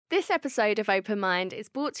This episode of Open Mind is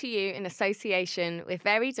brought to you in association with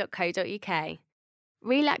very.co.uk.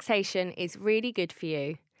 Relaxation is really good for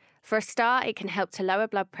you. For a start, it can help to lower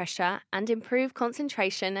blood pressure and improve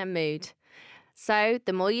concentration and mood. So,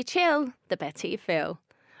 the more you chill, the better you feel.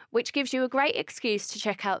 Which gives you a great excuse to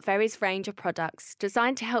check out Very's range of products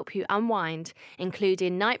designed to help you unwind,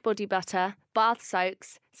 including night body butter, bath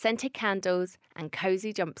soaks, scented candles, and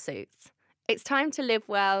cosy jumpsuits. It's time to live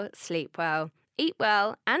well, sleep well, eat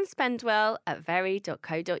well, and spend well at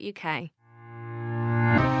very.co.uk.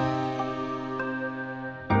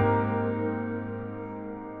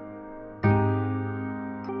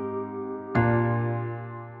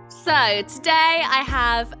 So today I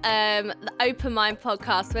have the Open Mind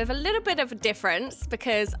podcast with a little bit of a difference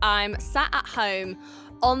because I'm sat at home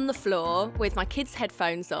on the floor with my kids'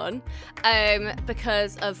 headphones on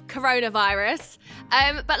because of coronavirus.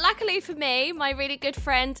 But luckily for me, my really good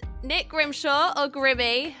friend Nick Grimshaw, or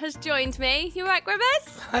Grimmy, has joined me. You all right,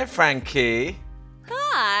 Grimmers? Hi, Frankie.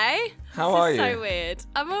 Hi. How are you? This is so weird.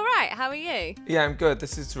 I'm all right. How are you? Yeah, I'm good.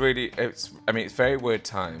 This is really, it's very weird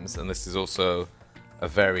times, and this is also a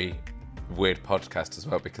very weird podcast as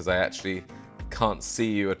well because I actually can't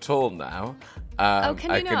see you at all now. Can you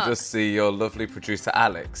I not? can just see your lovely producer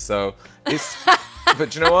Alex. So it's,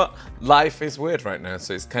 but you know what? Life is weird right now,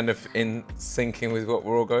 so it's kind of in syncing with what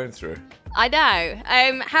we're all going through. I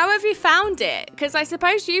know. How have you found it? Because I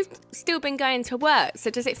suppose you've still been going to work. So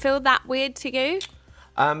does it feel that weird to you?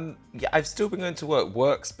 Yeah, I've still been going to work.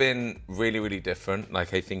 Work's been really, really different.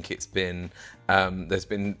 Like, I think it's been, there's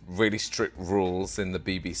been really strict rules in the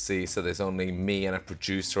BBC. So there's only me and a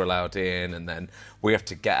producer allowed in. And then we have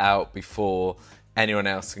to get out before anyone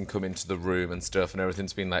else can come into the room and stuff. And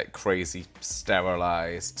everything's been like crazy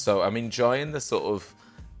sterilised. So I'm enjoying the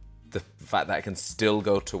fact that I can still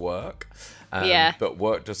go to work. Yeah. But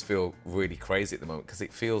work does feel really crazy at the moment because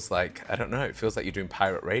it feels like, I don't know, it feels like you're doing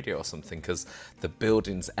pirate radio or something because the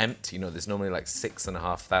building's empty. You know, there's normally like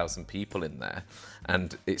 6,500 people in there.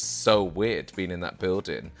 And it's so weird being in that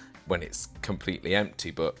building when it's completely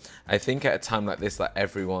empty. But I think at a time like this, like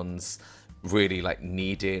everyone's really like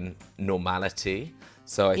needing normality.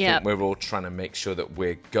 So I think we're all trying to make sure that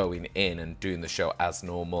we're going in and doing the show as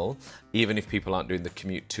normal. Even if people aren't doing the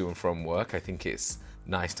commute to and from work, I think it's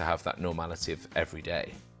nice to have that normality of every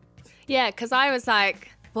day. Yeah, because I was like,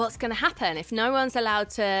 what's going to happen? If no one's allowed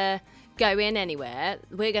to go in anywhere,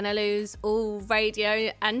 we're going to lose all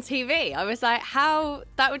radio and TV. I was like,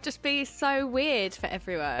 that would just be so weird for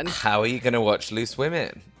everyone. How are you going to watch Loose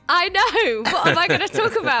Women? I know. What am I going to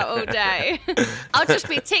talk about all day? I'll just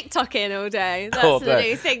be TikToking all day. That's the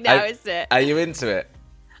new thing now, isn't it? Are you into it?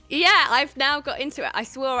 Yeah, I've now got into it. I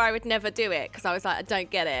swore I would never do it because I was like, I don't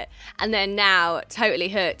get it. And then now, totally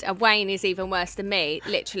hooked. And Wayne is even worse than me.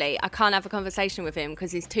 Literally, I can't have a conversation with him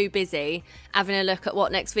because he's too busy having a look at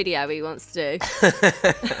what next video he wants to do.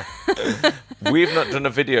 We've not done a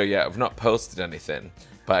video yet. I've not posted anything.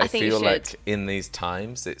 But I think you feel should. like in these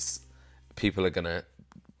times, people are going to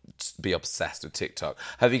be obsessed with TikTok.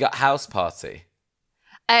 Have you got House Party?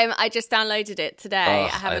 I just downloaded it today.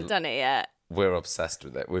 Oh, I haven't done it yet. We're obsessed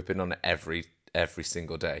with it. We've been on it every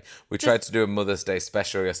single day. We tried to do a Mother's Day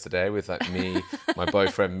special yesterday with like me, my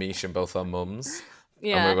boyfriend Mish, and both our mums.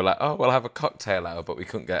 Yeah. And we were like, oh, we'll have a cocktail hour, but we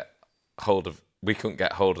couldn't get hold of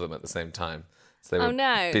them at the same time. So they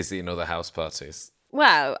were busy in other house parties.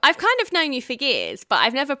 Well, I've kind of known you for years, but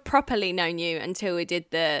I've never properly known you until we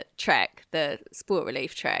did the trek, the Sport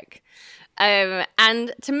Relief trek.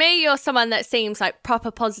 And to me, you're someone that seems like proper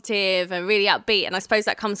positive and really upbeat. And I suppose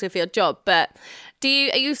that comes with your job. But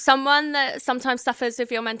are you someone that sometimes suffers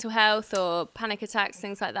with your mental health or panic attacks,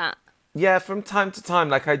 things like that? Yeah, from time to time.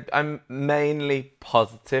 Like I'm mainly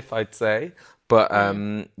positive, I'd say. But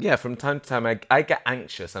yeah, from time to time, I get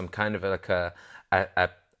anxious. I'm kind of like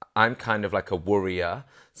I'm kind of like a worrier.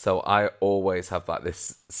 So I always have like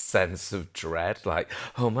this sense of dread, like,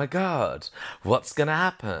 oh my God, what's going to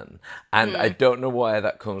happen? And I don't know where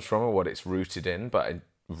that comes from or what it's rooted in, but I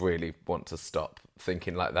really want to stop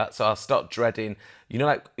thinking like that. So I'll stop dreading, you know,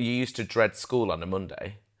 like you used to dread school on a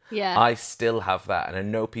Monday. Yeah. I still have that. And I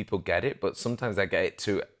know people get it, but sometimes I get it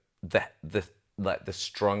to the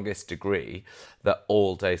strongest degree that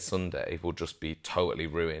all day Sunday will just be totally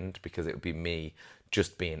ruined because it would be me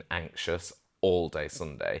just being anxious all day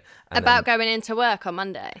Sunday. And About going into work on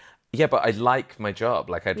Monday? Yeah, but I like my job.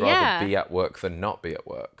 Like, I'd rather be at work than not be at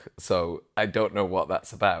work. So I don't know what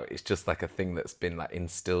that's about. It's just like a thing that's been like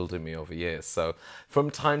instilled in me over years. So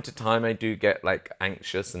from time to time, I do get like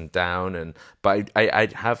anxious and down. But I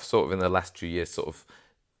have sort of in the last 2 years sort of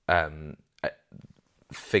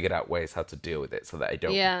figured out ways how to deal with it so that I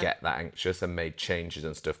don't get that anxious, and made changes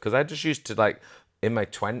and stuff. Because I just used to, like, in my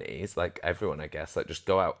 20s, like everyone, I guess, like just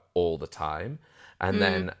go out all the time. And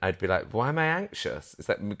then I'd be like, why am I anxious? It's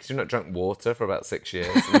like, because you've not drunk water for about 6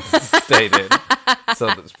 years and stayed in. So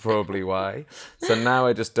that's probably why. So now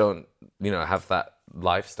I just don't, have that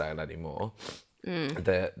lifestyle anymore.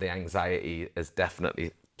 The anxiety is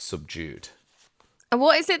definitely subdued. And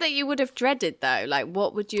what is it that you would have dreaded, though? Like,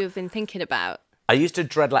 what would you have been thinking about? I used to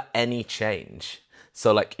dread, like, any change.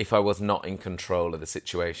 So, like, if I was not in control of the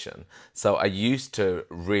situation. So I used to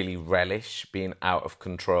really relish being out of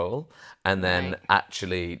control. And then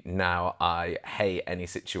actually now I hate any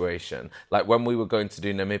situation. Like when we were going to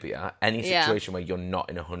do Namibia, any situation where you're not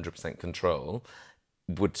in 100% control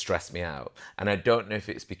would stress me out. And I don't know if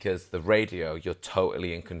it's because the radio, you're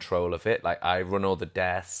totally in control of it. Like I run all the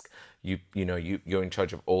desk. You're in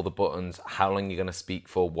charge of all the buttons, how long you're going to speak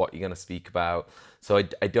for, what you're going to speak about. So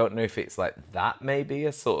I don't know if it's like that maybe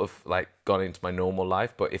has sort of like gone into my normal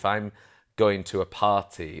life. But if I'm going to a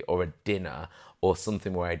party or a dinner or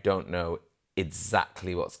something where I don't know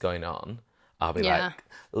exactly what's going on, I'll be like,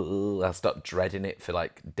 ooh, I'll start dreading it for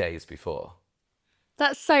like days before.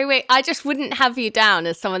 That's so weird. I just wouldn't have you down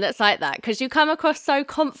as someone that's like that, because you come across so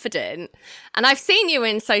confident. And I've seen you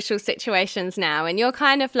in social situations now, and you're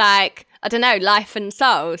kind of like, I don't know, life and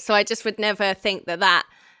soul. So I just would never think that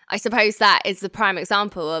I suppose that is the prime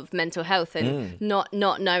example of mental health and not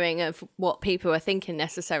knowing of what people are thinking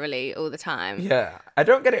necessarily all the time. Yeah. I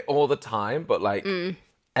don't get it all the time, but like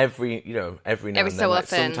every now and then, so like,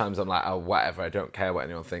 often. sometimes I'm like, oh, whatever, I don't care what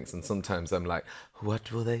anyone thinks. And sometimes I'm like,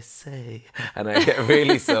 what will they say? And I get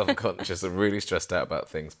really self-conscious and really stressed out about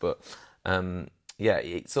things. But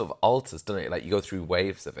it sort of alters, doesn't it? Like you go through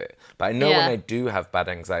waves of it. But I know when I do have bad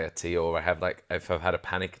anxiety, or I have like, if I've had a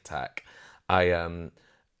panic attack,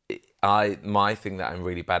 my thing that I'm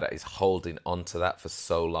really bad at is holding on to that for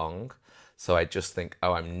so long. So I just think,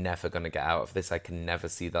 oh, I'm never going to get out of this. I can never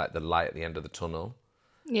see the light at the end of the tunnel.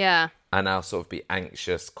 Yeah. And I'll sort of be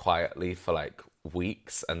anxious quietly for like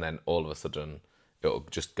weeks, and then all of a sudden it'll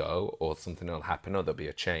just go, or something will happen, or there'll be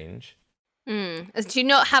a change. Do you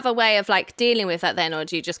not have a way of like dealing with that then, or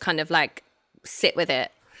do you just kind of like sit with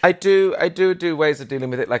it? I do ways of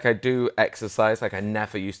dealing with it. Like I do exercise. Like I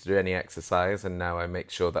never used to do any exercise, and now I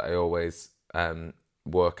make sure that I always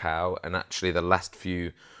work out. And actually the last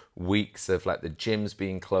few weeks of like the gyms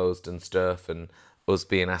being closed and stuff, and us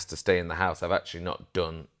being asked to stay in the house, I've actually not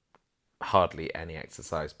done hardly any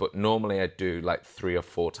exercise. But normally I do like 3 or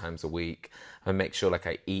 4 times a week. I make sure like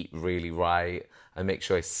I eat really right. I make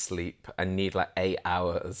sure I sleep. I need like 8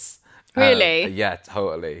 hours. Really? Yeah,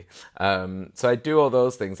 totally. So I do all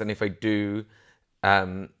those things. And if I do,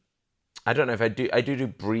 I don't know if I do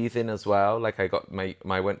breathing as well. Like I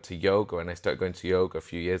went to yoga, and I started going to yoga a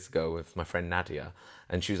few years ago with my friend Nadia.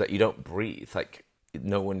 And she was like, you don't breathe. Like,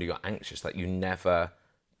 no wonder you're anxious. Like, you never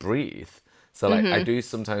breathe. So like I do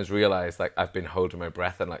sometimes realize like I've been holding my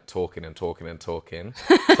breath and like talking and talking and talking.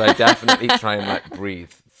 So I definitely try and like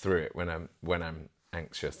breathe through it when I'm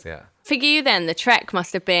anxious. Yeah. For you then, the trek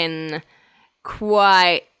must have been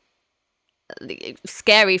quite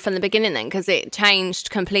scary from the beginning then, because it changed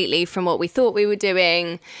completely from what we thought we were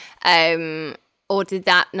doing. Or did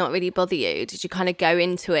that not really bother you? Did you kind of go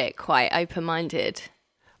into it quite open-minded?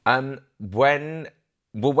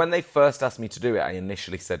 When they first asked me to do it, I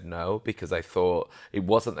initially said no, because I thought it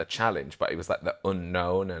wasn't a challenge, but it was like the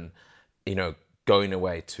unknown, and, going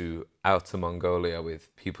away to outer Mongolia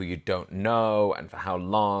with people you don't know, and for how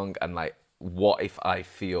long, and like, what if I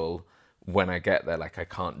feel when I get there like I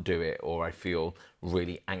can't do it, or I feel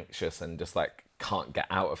really anxious and just like can't get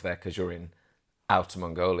out of there because you're in outer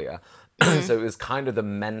Mongolia. So it was kind of the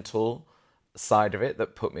mental side of it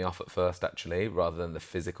that put me off at first, actually, rather than the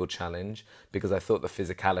physical challenge, because I thought the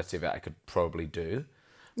physicality of it I could probably do.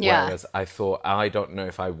 Yeah. Whereas I thought, I don't know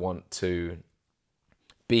if I want to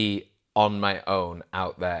be on my own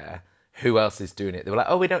out there. Who else is doing it? They were like,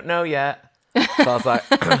 oh, we don't know yet. So I was like,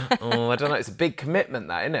 oh, I don't know. It's a big commitment,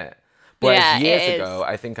 that, isn't it? Whereas years ago,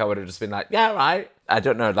 I think I would have just been like, yeah, right. I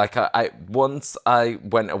don't know. Like once I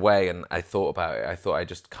went away and I thought about it, I thought I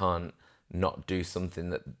just can't not do something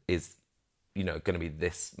that is, going to be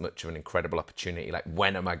this much of an incredible opportunity. Like,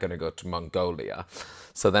 when am I going to go to Mongolia?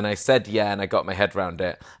 So then I said yeah, and I got my head around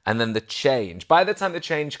it. And then the change, by the time the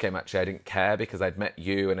change came, actually, I didn't care, because I'd met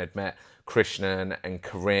you, and I'd met Krishnan and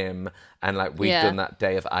Karim, and like we'd done that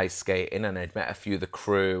day of ice skating, and I'd met a few of the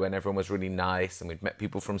crew, and everyone was really nice, and we'd met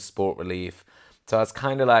people from Sport Relief. So I was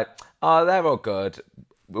kind of like, oh, they're all good,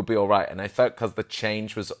 we'll be all right. And I felt because the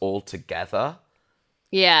change was all together,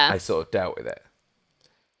 I sort of dealt with it.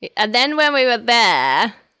 And then when we were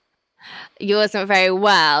there, you wasn't very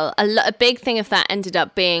well. A big thing of that ended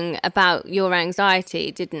up being about your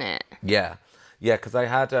anxiety, didn't it? Yeah. Yeah, because I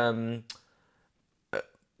had...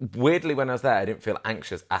 weirdly, when I was there, I didn't feel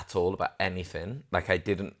anxious at all about anything. Like, I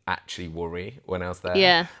didn't actually worry when I was there.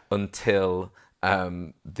 Yeah. Until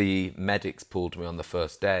the medics pulled me on the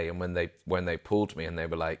first day. And when they pulled me and they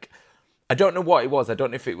were like... I don't know what it was. I don't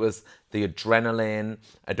know if it was the adrenaline.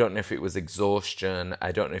 I don't know if it was exhaustion.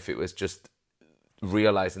 I don't know if it was just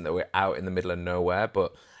realizing that we're out in the middle of nowhere.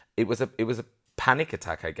 But it was a panic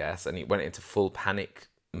attack, I guess. And it went into full panic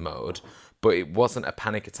mode. But it wasn't a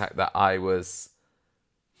panic attack that I was...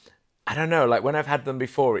 I don't know, like when I've had them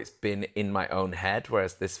before, it's been in my own head,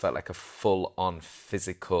 whereas this felt like a full-on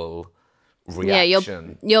physical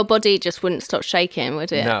reaction. Yeah, your body just wouldn't stop shaking,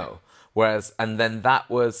 would it? No. Whereas, and then that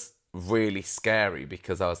was really scary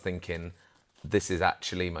because I was thinking, this is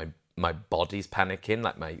actually my body's panicking,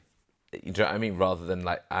 like you know what I mean? Rather than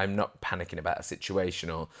like, I'm not panicking about a situation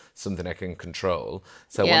or something I can control.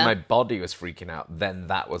 So when my body was freaking out, then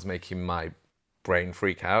that was making my brain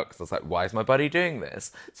freak out because I was like, why is my body doing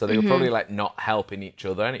this? So they were probably like not helping each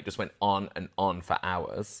other, and it just went on and on for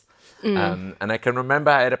hours. And I can remember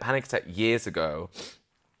I had a panic attack years ago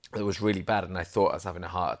that was really bad, and I thought I was having a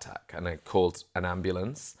heart attack, and I called an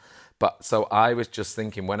ambulance. But so I was just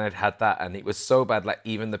thinking when I'd had that, and it was so bad, like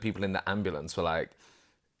even the people in the ambulance were like,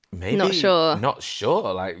 maybe not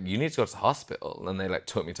sure, like you need to go to the hospital, and they like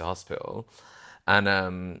took me to hospital.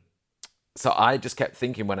 And so I just kept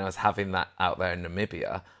thinking when I was having that out there in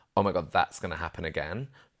Namibia, oh my God, that's going to happen again.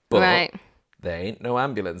 But there ain't no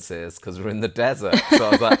ambulances because we're in the desert. So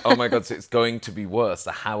I was like, oh my God, so it's going to be worse.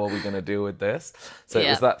 So how are we going to deal with this? So it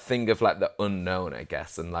was that thing of like the unknown, I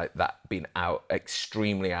guess, and like that being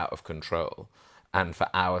extremely out of control. And for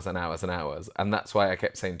hours and hours and hours. And that's why I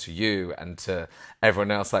kept saying to you and to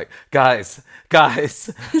everyone else, like, guys,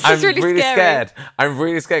 I'm really scared. I'm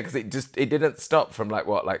really scared because it didn't stop from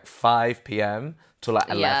like 5 p.m. to like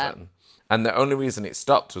 11. Yeah. And the only reason it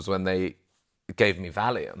stopped was when they gave me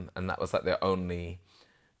Valium. And that was like the only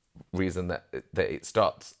reason that it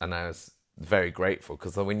stopped. And I was very grateful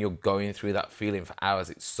because when you're going through that feeling for hours,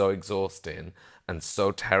 it's so exhausting and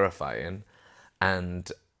so terrifying.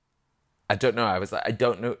 And I don't know. I was like, I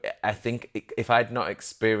don't know. I think if I'd not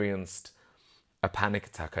experienced a panic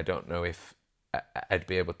attack, I don't know if I'd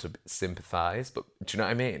be able to sympathize. But do you know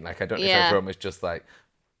what I mean? Like, I don't know if everyone was just like,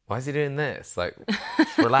 why is he doing this? Like,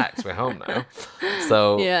 relax, we're home now.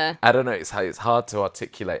 So I don't know. It's hard to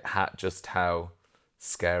articulate how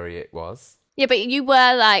scary it was. Yeah, but you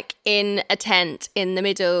were like in a tent in the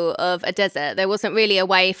middle of a desert. There wasn't really a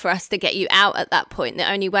way for us to get you out at that point.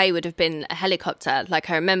 The only way would have been a helicopter. Like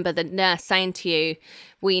I remember the nurse saying to you,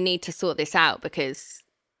 we need to sort this out because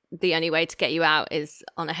the only way to get you out is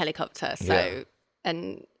on a helicopter. So,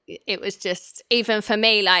 and it was just, even for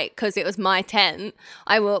me, like, because it was my tent,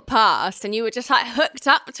 I walked past and you were just like hooked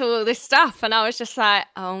up to all this stuff. And I was just like,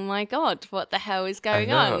 oh my God, what the hell is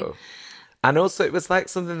going on? And also, it was like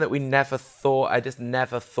something that we never thought. I just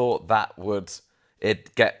never thought that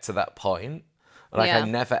it'd get to that point. Like I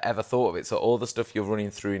never ever thought of it. So all the stuff you're running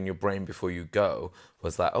through in your brain before you go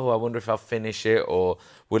was like, oh, I wonder if I'll finish it, or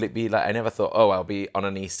will it be like? I never thought, oh, I'll be on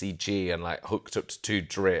an ECG and like hooked up to 2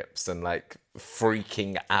 drips and like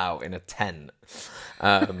freaking out in a tent.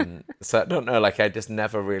 So I don't know. Like I just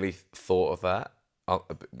never really thought of that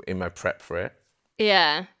in my prep for it.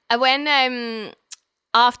 Yeah, and when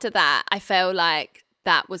after that, I felt like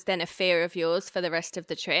that was then a fear of yours for the rest of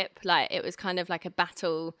the trip. Like it was kind of like a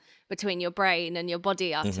battle between your brain and your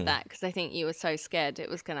body after that, because I think you were so scared it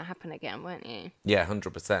was going to happen again, weren't you? Yeah,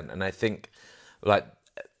 100%. And I think like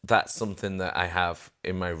that's something that I have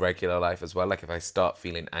in my regular life as well. Like if I start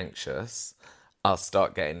feeling anxious, I'll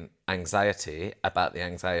start getting anxiety about the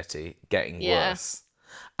anxiety getting worse.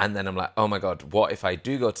 And then I'm like, oh my God, what if I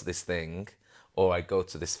do go to this thing, or I go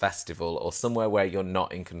to this festival or somewhere where you're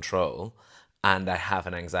not in control and I have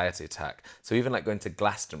an anxiety attack? So even like going to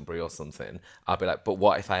Glastonbury or something, I'll be like, but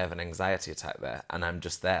what if I have an anxiety attack there and I'm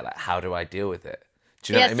just there? Like, how do I deal with it?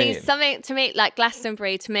 Do you know what I mean? Something to me, like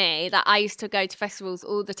Glastonbury to me, that I used to go to festivals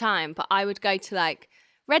all the time, but I would go to like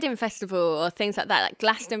Reading Festival or things like that. Like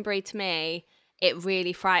Glastonbury to me, it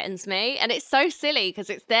really frightens me. And it's so silly because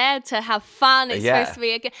it's there to have fun. It's supposed to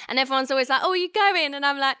be and everyone's always like, oh, you going? And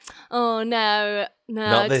I'm like, oh, no,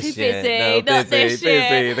 not too this busy. Year. No, not this year.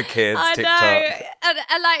 Busy, the kids, I TikTok. know.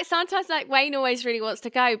 And like sometimes like Wayne always really wants to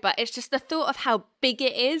go, but it's just the thought of how big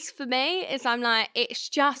it is for me is I'm like, it's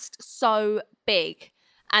just so big.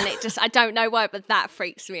 And it just, I don't know why, but that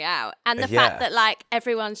freaks me out. And the fact that like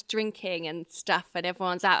everyone's drinking and stuff and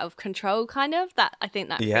everyone's out of control kind of, that I think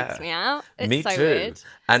that freaks me out. It's me so too. weird.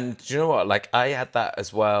 And do you know what? Like I had that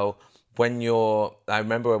as well I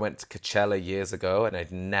remember I went to Coachella years ago and I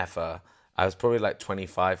was probably like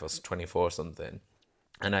 25 or 24 or something.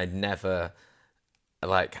 And I'd never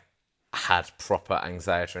like had proper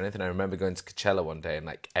anxiety or anything. I remember going to Coachella one day and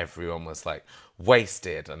like everyone was like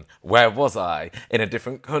wasted and where was I in a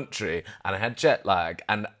different country and I had jet lag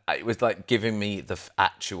and it was like giving me the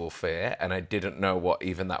actual fear and I didn't know what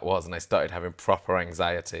even that was and I started having proper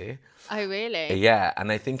anxiety. Oh really? Yeah,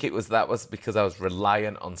 and I think that was because I was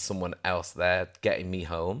reliant on someone else there getting me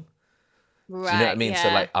home. Right, do you know what I mean? yeah. So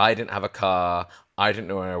like I didn't have a car, I didn't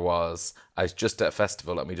know where I was just at a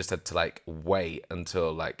festival and we just had to like wait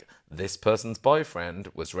until like this person's boyfriend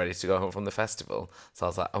was ready to go home from the festival. So I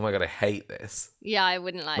was like, oh my God, I hate this. Yeah, I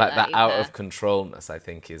wouldn't like that either. out of controlness I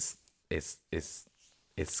think is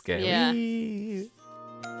scary. Yeah.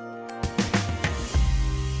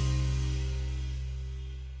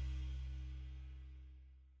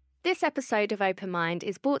 This episode of Open Mind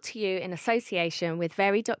is brought to you in association with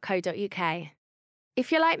very.co.uk. If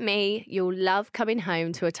you're like me, you'll love coming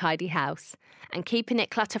home to a tidy house, and keeping it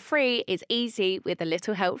clutter-free is easy with a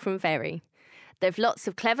little help from Very. They've lots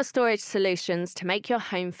of clever storage solutions to make your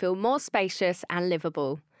home feel more spacious and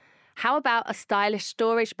livable. How about a stylish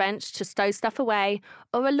storage bench to stow stuff away,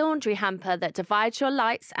 or a laundry hamper that divides your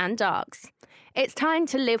lights and darks? It's time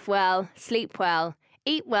to live well, sleep well,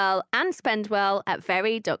 eat well and spend well at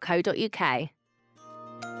very.co.uk.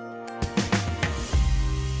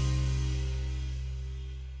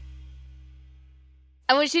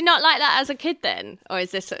 And was you not like that as a kid then? Or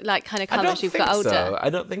is this like kind of come as you've got older? So. I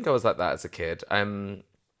don't think I was like that as a kid. I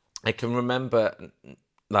can remember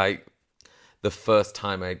like the first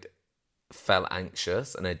time I felt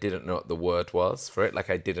anxious and I didn't know what the word was for it. Like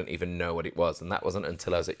I didn't even know what it was. And that wasn't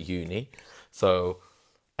until I was at uni. So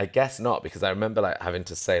I guess not, because I remember like having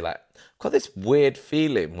to say like, I've got this weird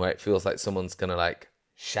feeling where it feels like someone's going to like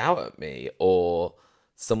shout at me or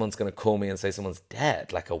someone's going to call me and say someone's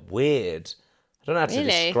dead. Like a weird... I don't know how to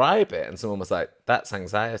describe it. And someone was like, that's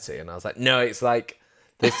anxiety. And I was like, no, it's like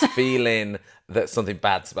this feeling that something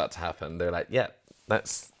bad's about to happen. They're like, yeah,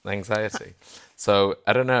 that's anxiety. So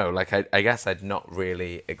I don't know. Like, I guess I'd not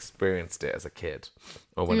really experienced it as a kid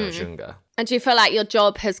or when I was younger. And do you feel like your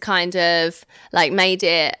job has kind of like made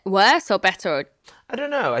it worse or better? I don't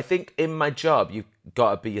know. I think in my job, you've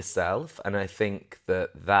got to be yourself. And I think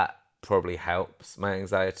that probably helps my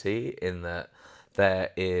anxiety in that there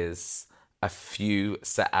is a few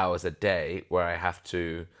set hours a day where I have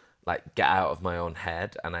to like get out of my own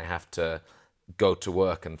head and I have to go to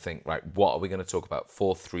work and think, right, what are we going to talk about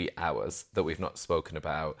for 3 hours that we've not spoken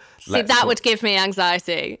about? See, that would give me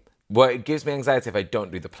anxiety. Well, it gives me anxiety if I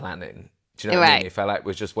don't do the planning. Do you know what I mean? If I like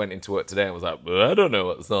just went into work today and was like, well, I don't know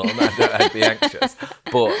what's on, I'd be anxious.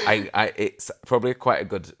 But it's probably quite a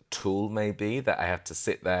good tool maybe that I have to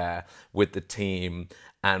sit there with the team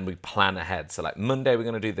and we plan ahead. So like Monday, we're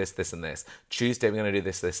going to do this, this, and this. Tuesday, we're going to do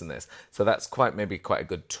this, this, and this. So that's maybe quite a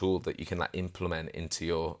good tool that you can like implement into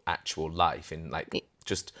your actual life in like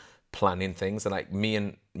just planning things. And like me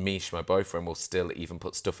and Mish, my boyfriend, will still even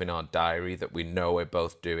put stuff in our diary that we know we're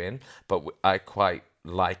both doing. But I quite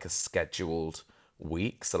like a scheduled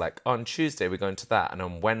week. So like on Tuesday, we're going to that. And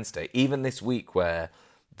on Wednesday, even this week where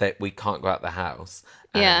we can't go out the house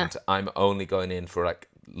and I'm only going in for like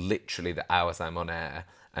literally the hours I'm on air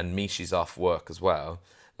and Mishi's off work as well.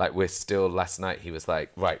 Like we're still, last night he was like,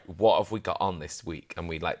 right, what have we got on this week? And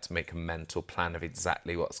we like to make a mental plan of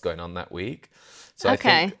exactly what's going on that week. So I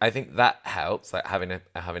think that helps, like having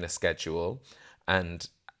a schedule. And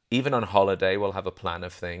even on holiday, we'll have a plan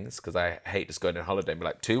of things because I hate just going on holiday and be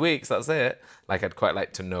like 2 weeks, that's it. Like I'd quite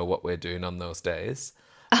like to know what we're doing on those days.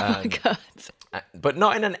 Oh my God. But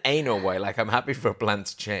not in an anal way. Like I'm happy for a plan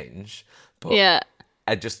to change. But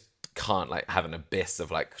I just can't like have an abyss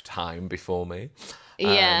of like time before me.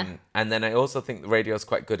 And then I also think the radio is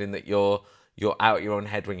quite good in that you're out your own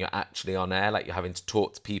head when you're actually on air. Like you're having to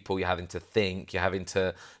talk to people, you're having to think, you're having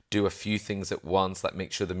to do a few things at once, like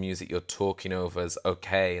make sure the music you're talking over is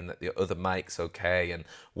okay and that the other mic's okay and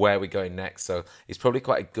where we're going next. So it's probably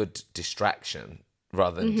quite a good distraction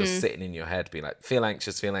rather than just sitting in your head being like, feel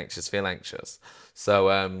anxious, feel anxious, feel anxious. So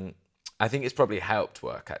I think it's probably helped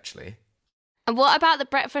work actually. And what about the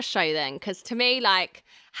breakfast show then? Because to me, like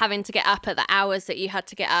having to get up at the hours that you had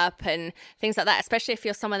to get up and things like that, especially if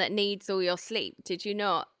you're someone that needs all your sleep, did you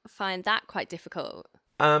not find that quite difficult?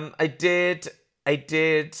 I did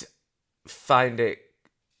find it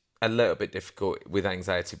a little bit difficult with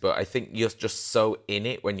anxiety, but I think you're just so in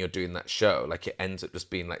it when you're doing that show. Like, it ends up just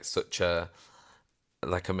being like such a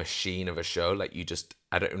machine of a show. Like,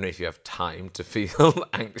 I don't know if you have time to feel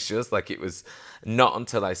anxious. Like, it was not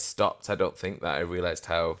until I stopped, I don't think, that I realized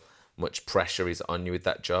how much pressure is on you with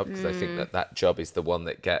that job, because I think that job is the one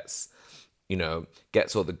that gets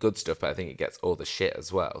all the good stuff, but I think it gets all the shit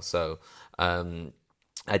as well. So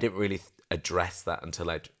I didn't really address that until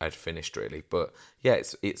I'd finished, really. But yeah,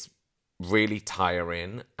 it's really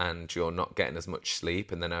tiring, and you're not getting as much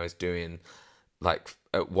sleep. And then I was doing, like,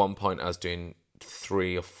 at one point I was doing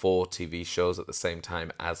 3 or 4 TV shows at the same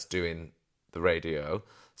time as doing the radio.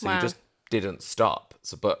 So Wow. you just didn't stop.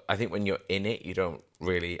 So, but I think when you're in it, you don't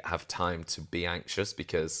really have time to be anxious,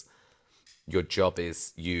 because your job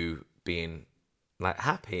is you being like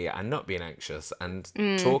happy and not being anxious and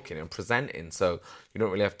talking and presenting. So you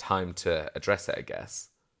don't really have time to address it, I guess.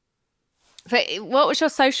 But what was your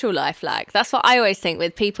social life like? That's what I always think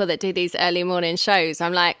with people that do these early morning shows.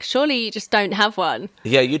 I'm like, surely you just don't have one.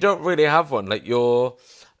 Yeah, you don't really have one. Like,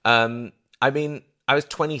 I mean, I was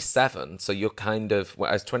 27, so you're kind of,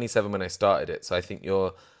 I was 27 when I started it. So I think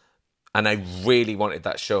and I really wanted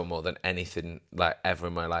that show more than anything, like, ever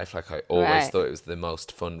in my life. Like, I always thought it was the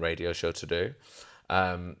most fun radio show to do.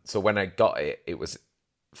 So when I got it, it was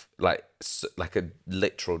like a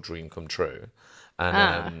literal dream come true.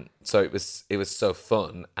 And so it was so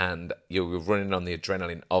fun, and you were running on the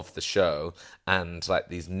adrenaline of the show, and like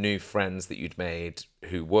these new friends that you'd made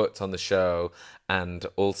who worked on the show, and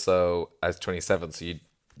also I was 27, so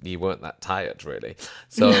you weren't that tired, really.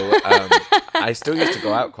 So I still used to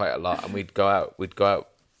go out quite a lot, and we'd go out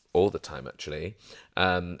all the time, actually.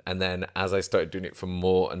 And then as I started doing it for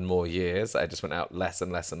more and more years, I just went out less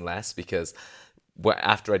and less and less, because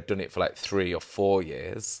after I'd done it for like 3 or 4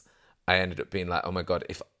 years, I ended up being like, oh my God,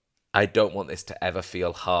 if I don't want this to ever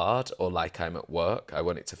feel hard or like I'm at work, I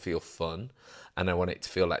want it to feel fun, and I want it to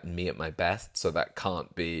feel like me at my best. So that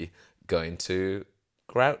can't be going to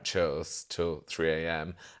Groucho's till 3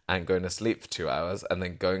 a.m. and going to sleep for 2 hours and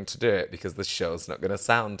then going to do it, because the show's not going to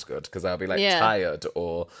sound good, because I'll be like tired,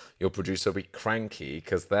 or your producer will be cranky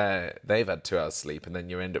because they've had 2 hours sleep, and then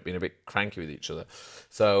you end up being a bit cranky with each other.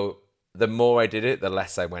 So the more I did it, the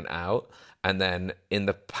less I went out. And then in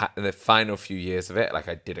the final few years of it, like,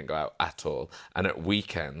 I didn't go out at all. And at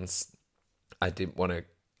weekends, I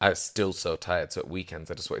was still so tired. So at weekends,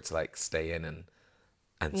 I just wanted to like stay in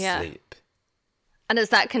and sleep. And has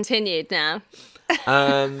that continued now?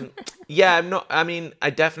 Yeah, I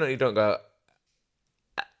definitely don't go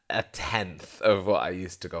out a tenth of what I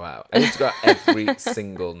used to go out. I used to go out every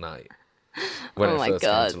single night when I first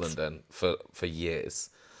came to London for years.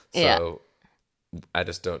 So I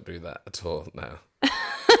just don't do that at all now.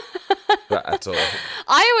 At all.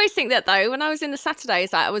 I always think that, though, when I was in the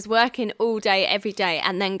Saturdays, like, I was working all day, every day,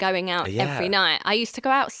 and then going out every night. I used to go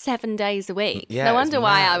out 7 days a week. Yeah, no wonder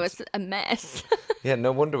why I was a mess. Yeah,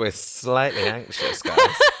 no wonder we're slightly anxious, guys.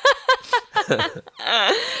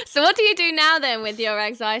 So what do you do now, then, with your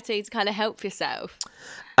anxiety to kind of help yourself?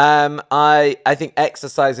 I think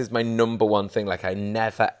exercise is my number one thing. Like, I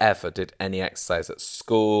never, ever did any exercise at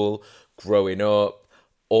school, growing up.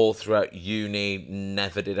 All throughout uni,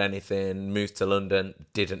 never did anything. Moved to London,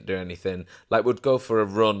 didn't do anything. Like, would go for a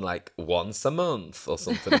run like once a month or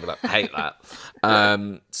something. I'd be like, I hate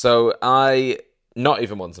that. So not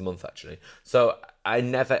even once a month, actually. So I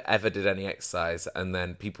never ever did any exercise. And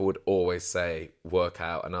then people would always say work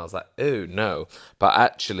out, and I was like, ooh, no. But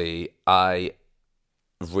actually, I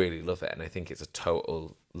really love it, and I think it's a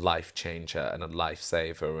total life changer and a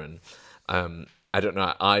lifesaver. And I don't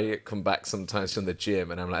know, I come back sometimes from the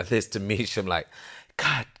gym and I'm like this to Misha, I'm like,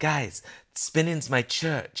 God, guys, spinning's my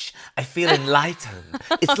church. I feel enlightened.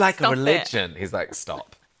 It's like a religion. He's like,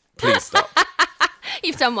 stop. Please stop.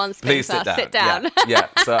 You've done one spin. Please sit down. Yeah.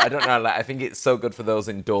 So I don't know, like, I think it's so good for those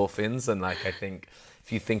endorphins, and like, I think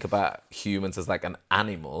if you think about humans as like an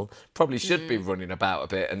animal, probably should be running about a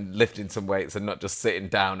bit and lifting some weights and not just sitting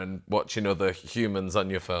down and watching other humans on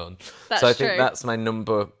your phone. So I think that's my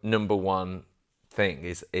number one thing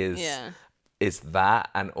is that,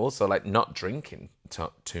 and also like not drinking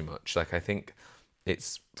too much. Like, I think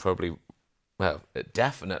it's probably, well,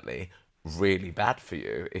 definitely really bad for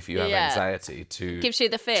you if you have anxiety to gives you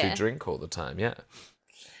the fear to drink all the time. Yeah.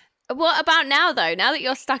 What about now, though? Now that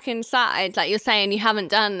you're stuck inside, like you're saying, you haven't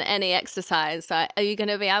done any exercise. Are you going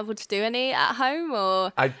to be able to do any at home,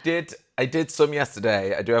 or? I did some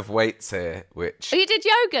yesterday. I do have weights here, which... Oh, you did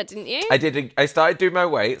yoga, didn't you? I did. I started doing my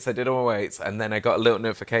weights. I did all my weights, and then I got a little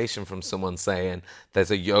notification from someone saying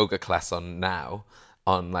there's a yoga class on now.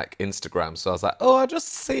 on like Instagram. So I was like, oh, I'll just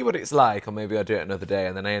see what it's like, or maybe I'll do it another day.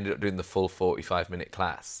 And then I ended up doing the full 45-minute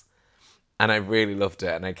class. And I really loved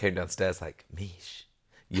it. And I came downstairs like, Mish,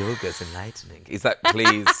 yoga's enlightening. He's like,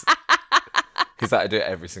 please. He's like, I do it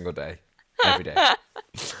every single day. Every day.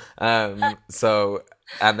 And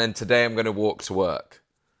then today I'm going to walk to work.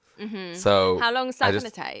 Mm-hmm. So how long is that going to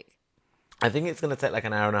take? I think it's going to take like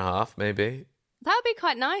an hour and a half, maybe. That would be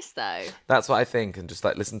quite nice, though. That's what I think. And just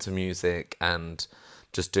like listen to music and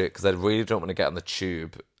just do it. Because I really don't want to get on the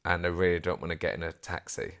tube and I really don't want to get in a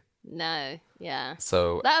taxi. No, yeah.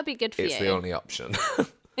 So that would be good for you. It's the only option.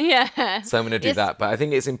 Yeah. So I'm going to do that. But I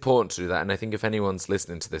think it's important to do that. And I think if anyone's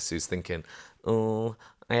listening to this who's thinking, oh,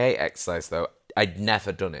 I hate exercise though. I'd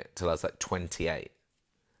never done it till I was like 28.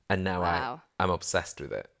 And now I'm obsessed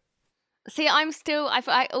with it. See, I've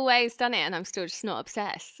always done it and I'm still just not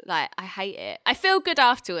obsessed. Like, I hate it. I feel good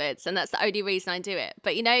afterwards and that's the only reason I do it.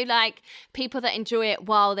 But you know, like people that enjoy it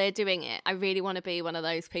while they're doing it, I really want to be one of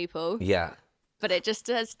those people. Yeah. But it just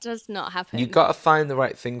does not happen. You got to find the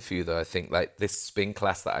right thing for you though. I think like this spin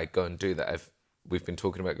class that I go and do that we've been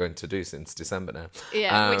talking about going to do since December now.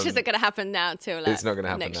 Yeah, which isn't going to happen now till like it's not going to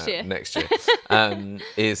happen next year.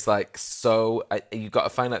 Is like, you got to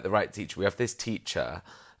find like the right teacher. We have this teacher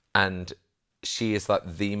and she is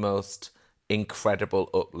like the most incredible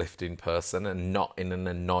uplifting person and not in an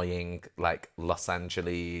annoying like Los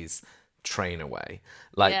Angeles trainer way.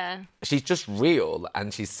 Like she's just real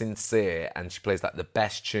and she's sincere and she plays like the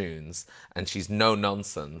best tunes and she's no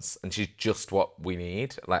nonsense and she's just what we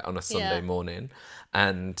need like on a Sunday morning.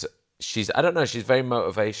 And she's very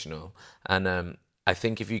motivational and I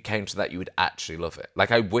think if you came to that you would actually love it.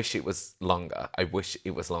 Like I wish it was longer.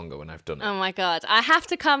 When I've done it. Oh my God. I have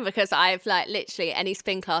to come because I've like literally any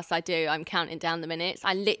spin class I do, I'm counting down the minutes.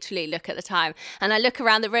 I literally look at the time and I look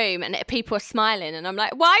around the room and people are smiling and I'm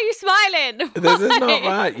like, why are you smiling? This is not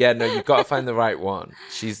right. Yeah, no, you've got to find the right one.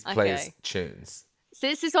 She plays tunes. So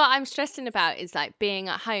this is what I'm stressing about is like being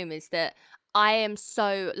at home is that I am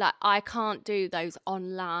so like, I can't do those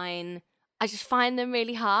online. I just find them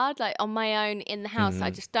really hard, like on my own in the house. Mm-hmm. I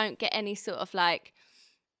just don't get any sort of like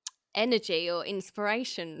energy or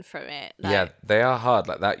inspiration from it. Like, yeah, they are hard.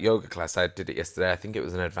 Like that yoga class, I did it yesterday. I think it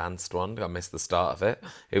was an advanced one. I missed the start of it.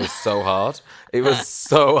 It was so hard. It was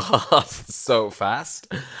so hard, so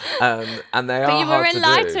fast. And they are hard to do. But you were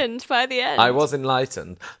enlightened by the end. I was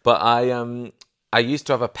enlightened. But I used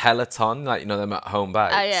to have a Peloton, like, you know, them at home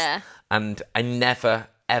bikes. Oh, yeah. And I never,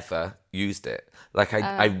 ever used it. Like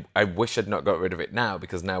I wish I'd not got rid of it now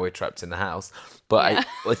because now we're trapped in the house. But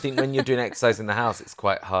I think when you're doing exercise in the house, it's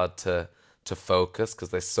quite hard to focus because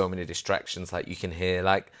there's so many distractions. Like you can hear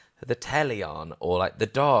like the telly on or like the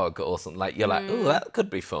dog or something. Like you're like, oh, that could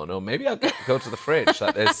be fun. Or maybe I'll go to the fridge.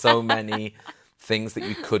 Like there's so many things that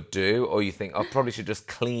you could do, or you think, I probably should just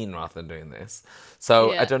clean rather than doing this.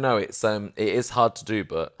 So I don't know. It is hard to do,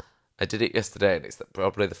 but I did it yesterday, and it's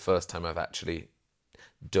probably the first time I've actually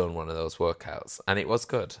done one of those workouts, and it was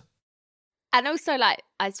good. And also, like,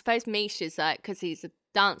 I suppose Mish is like, because he's a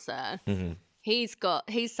dancer, he's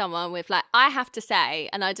someone with like, I have to say,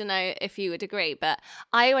 and I don't know if you would agree, but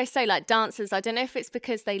I always say like dancers, I don't know if it's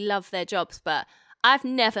because they love their jobs, but I've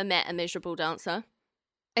never met a miserable dancer.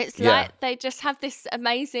 It's like they just have this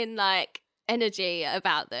amazing like energy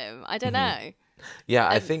about them. I don't know.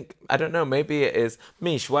 Yeah, I don't know, maybe it is.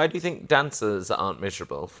 Mish, why do you think dancers aren't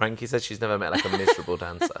miserable? Frankie said she's never met like a miserable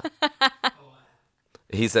dancer.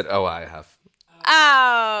 He said, oh, I have.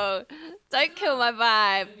 Oh, don't kill my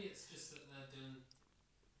vibe. Maybe it's just that they're doing...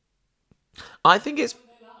 I think it's... what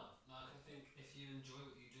they love. Like, I think if you enjoy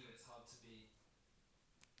what you do, it's hard to be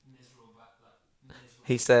miserable.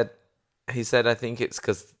 He said, I think it's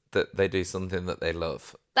because that they do something that they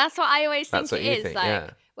love. That's what I always think it is. Think,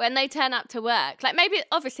 like, when they turn up to work, like maybe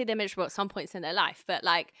obviously they're miserable at some points in their life, but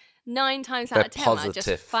like 9 times out of 10 I just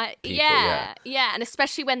find people, and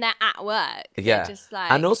especially when they're at work. Yeah. Just like...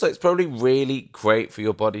 And also it's probably really great for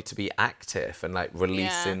your body to be active and like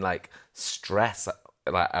releasing like stress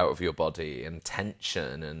like out of your body and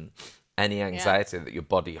tension and any anxiety that your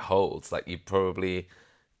body holds. Like you probably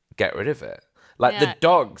get rid of it. Like the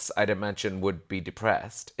dogs, I'd imagine, would be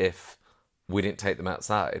depressed if we didn't take them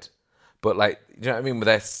outside. But like, you know what I mean?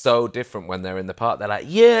 They're so different when they're in the park. They're like,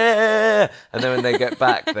 yeah! And then when they get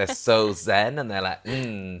back, they're so zen and they're like,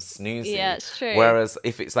 snoozy. Yeah, it's true. Whereas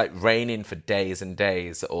if it's like raining for days and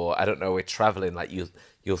days, or I don't know, we're traveling, like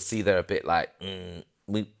you'll see they're a bit like,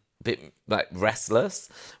 bit like restless.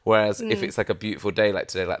 Whereas if it's like a beautiful day like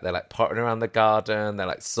today, like they're like potting around the garden, they're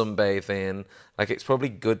like sunbathing. Like it's probably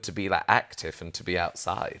good to be like active and to be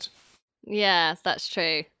outside. Yeah, that's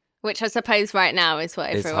true. Which I suppose right now is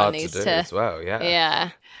what It's everyone hard needs to do as well, yeah.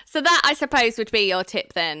 Yeah. So that, I suppose, would be your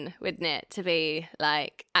tip then, wouldn't it? To be,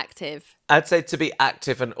 like, active. I'd say to be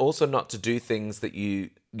active and also not to do things that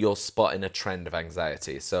you're spotting a trend of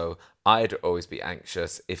anxiety. So I'd always be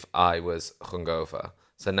anxious if I was hungover.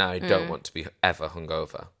 So now I don't want to be ever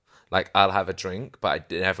hungover. Like, I'll have a drink, but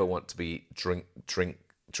I never want to be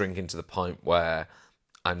drinking to the point where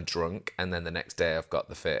I'm drunk and then the next day I've got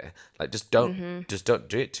the fear. Like, just don't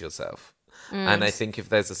do it to yourself. And I think if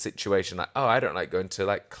there's a situation like, oh, I don't like going to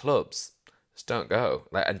like clubs, just don't go.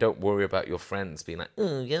 Like, and don't worry about your friends being like,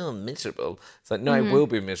 oh, you're miserable. It's like, no, I will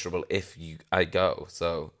be miserable if I go.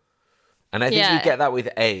 So, and I think you get that with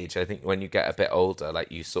age. I think when you get a bit older,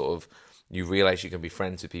 like you realize you can be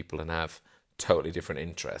friends with people and have totally different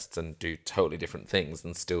interests and do totally different things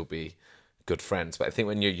and still be good friends. But I think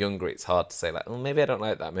when you're younger, it's hard to say like, oh, maybe I don't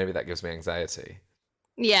like that. Maybe that gives me anxiety.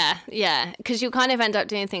 Yeah, because you kind of end up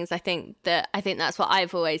doing things. I think that's what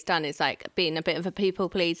I've always done, is like being a bit of a people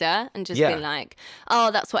pleaser and just being like,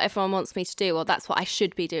 oh, that's what everyone wants me to do, or that's what I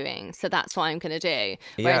should be doing, so that's what I'm going to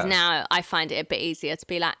do. Whereas now I find it a bit easier to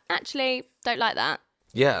be like, actually, don't like that.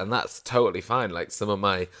 Yeah, and that's totally fine. Like, some of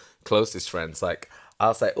my closest friends, like,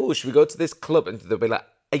 I'll say, oh, should we go to this club? And they'll be like,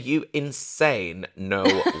 are you insane? No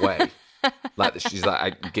way. Like, she's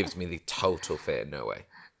like, it gives me the total fear. No way.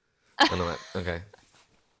 And I'm like, okay.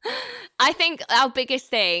 I think our biggest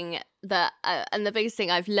thing and the biggest thing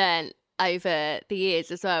I've learned over the years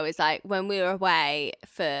as well is like when we were away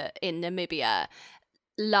in Namibia,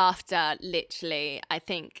 laughter literally, I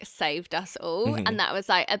think, saved us all. And that was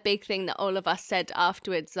like a big thing that all of us said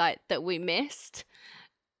afterwards, like that we missed.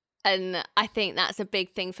 And I think that's a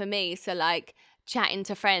big thing for me. So like chatting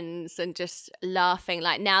to friends and just laughing,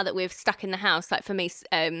 like now that we're stuck in the house, like for me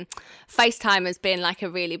FaceTime has been like a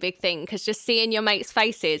really big thing, because just seeing your mates'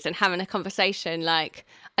 faces and having a conversation, like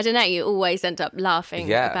I don't know, you always end up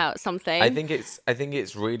laughing about something. I think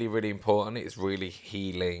it's really, really important. It's really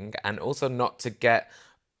healing. And also not to get,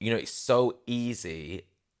 it's so easy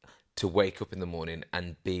to wake up in the morning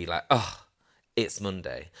and be like, oh, it's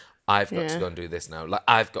Monday, I've got to go and do this now, like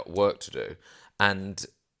I've got work to do. And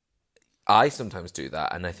I sometimes do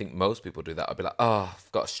that, and I think most people do that. I'll be like, oh,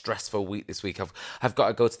 I've got a stressful week this week. I've got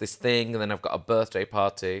to go to this thing, and then I've got a birthday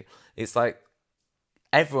party. It's like,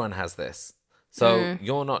 everyone has this. So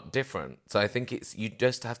you're not different. So I think you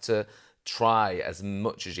just have to try as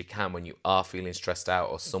much as you can when you are feeling stressed out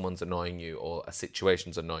or someone's annoying you or a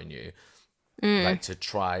situation's annoying you, like to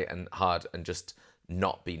try and hard and just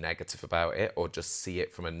not be negative about it or just see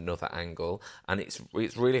it from another angle. And it's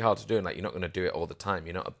really hard to do, and like you're not going to do it all the time.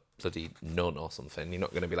 You're not a bloody nun or something. You're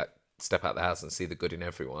not going to be like step out the house and see the good in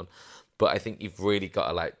everyone. But I think you've really got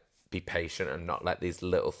to like be patient and not let these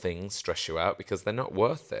little things stress you out, because they're not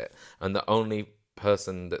worth it. And the only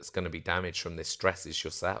person that's going to be damaged from this stress is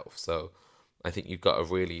yourself. So I think you've got to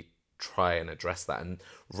really try and address that. And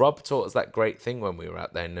Rob taught us that great thing when we were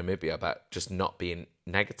out there in Namibia about just not being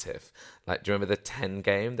negative. Like, do you remember the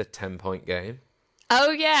 10-point game?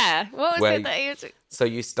 Oh yeah, what was it that he was... So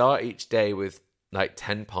you start each day with like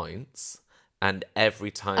 10 points, and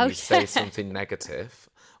every time you say something negative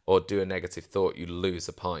or do a negative thought, you lose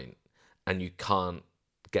a point, and you can't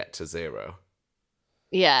get to 0.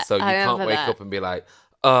 Yeah, so you can't wake up and be like,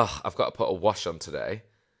 oh, I've got to put a wash on today.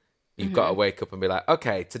 You've got to wake up and be like,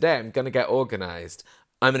 okay, today I'm going to get organised.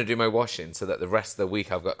 I'm going to do my washing so that the rest of the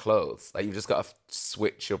week I've got clothes. Like, you've just got to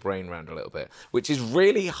switch your brain around a little bit, which is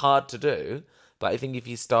really hard to do. But I think if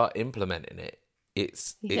you start implementing it,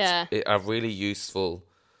 it's a really useful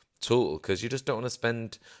tool, because you just don't want to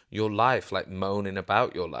spend your life like moaning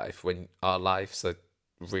about your life when our lives are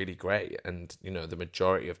really great. And, the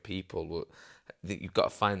majority of people you've got to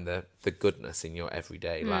find the goodness in your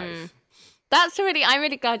everyday life. I'm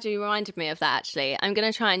really glad you reminded me of that, actually. I'm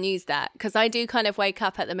going to try and use that, because I do kind of wake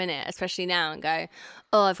up at the minute, especially now, and go,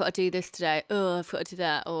 oh, I've got to do this today. Oh, I've got to do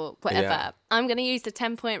that, or whatever. Yeah. I'm going to use the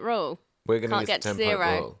 10-point rule. We're going to use the 10-point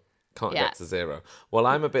rule. Can't get to 0. Well,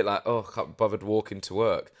 I'm a bit like, oh, I can't be bothered walking to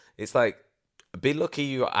work. It's like, be lucky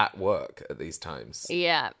you're at work at these times.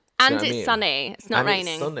 Yeah. And it's sunny. It's not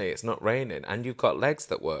raining. It's sunny. It's not raining. And you've got legs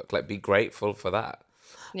that work. Like, be grateful for that.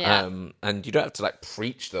 Yeah. And you don't have to like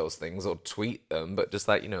preach those things or tweet them, but just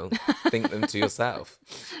like, think them to yourself.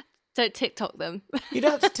 Don't TikTok them. You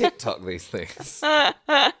don't have to TikTok these things. Well,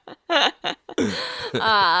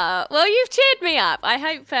 you've cheered me up. I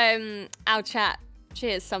hope our chat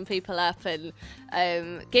cheers some people up and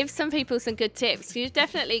gives some people some good tips. You've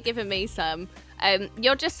definitely given me some.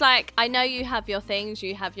 You're just like, I know you have your things,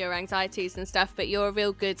 you have your anxieties and stuff, but you're a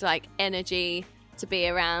real good like energy to be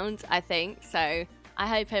around, I think. So I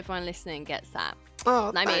hope everyone listening gets that.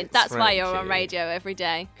 Oh, I mean, thanks, that's why you're on Frankie. radio every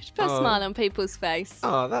day. 'Cause you put a smile on people's face.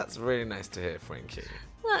 Oh, that's really nice to hear, Frankie.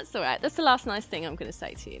 That's all right. That's the last nice thing I'm going to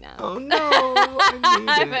say to you now. Oh no, I need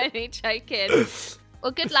I'm it. only joking.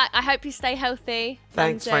 Well, good luck. I hope you stay healthy.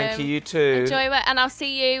 Thanks, and, Frankie. You too. Enjoy it, and I'll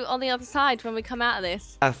see you on the other side when we come out of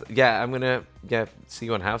this. Yeah, I'm gonna see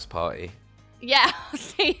you on house party. Yeah, I'll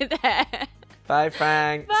see you there. Bye,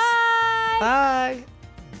 Frank. Bye. Bye.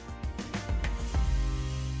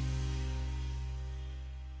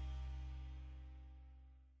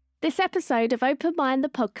 This episode of Open Mind the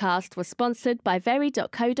podcast was sponsored by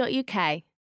very.co.uk.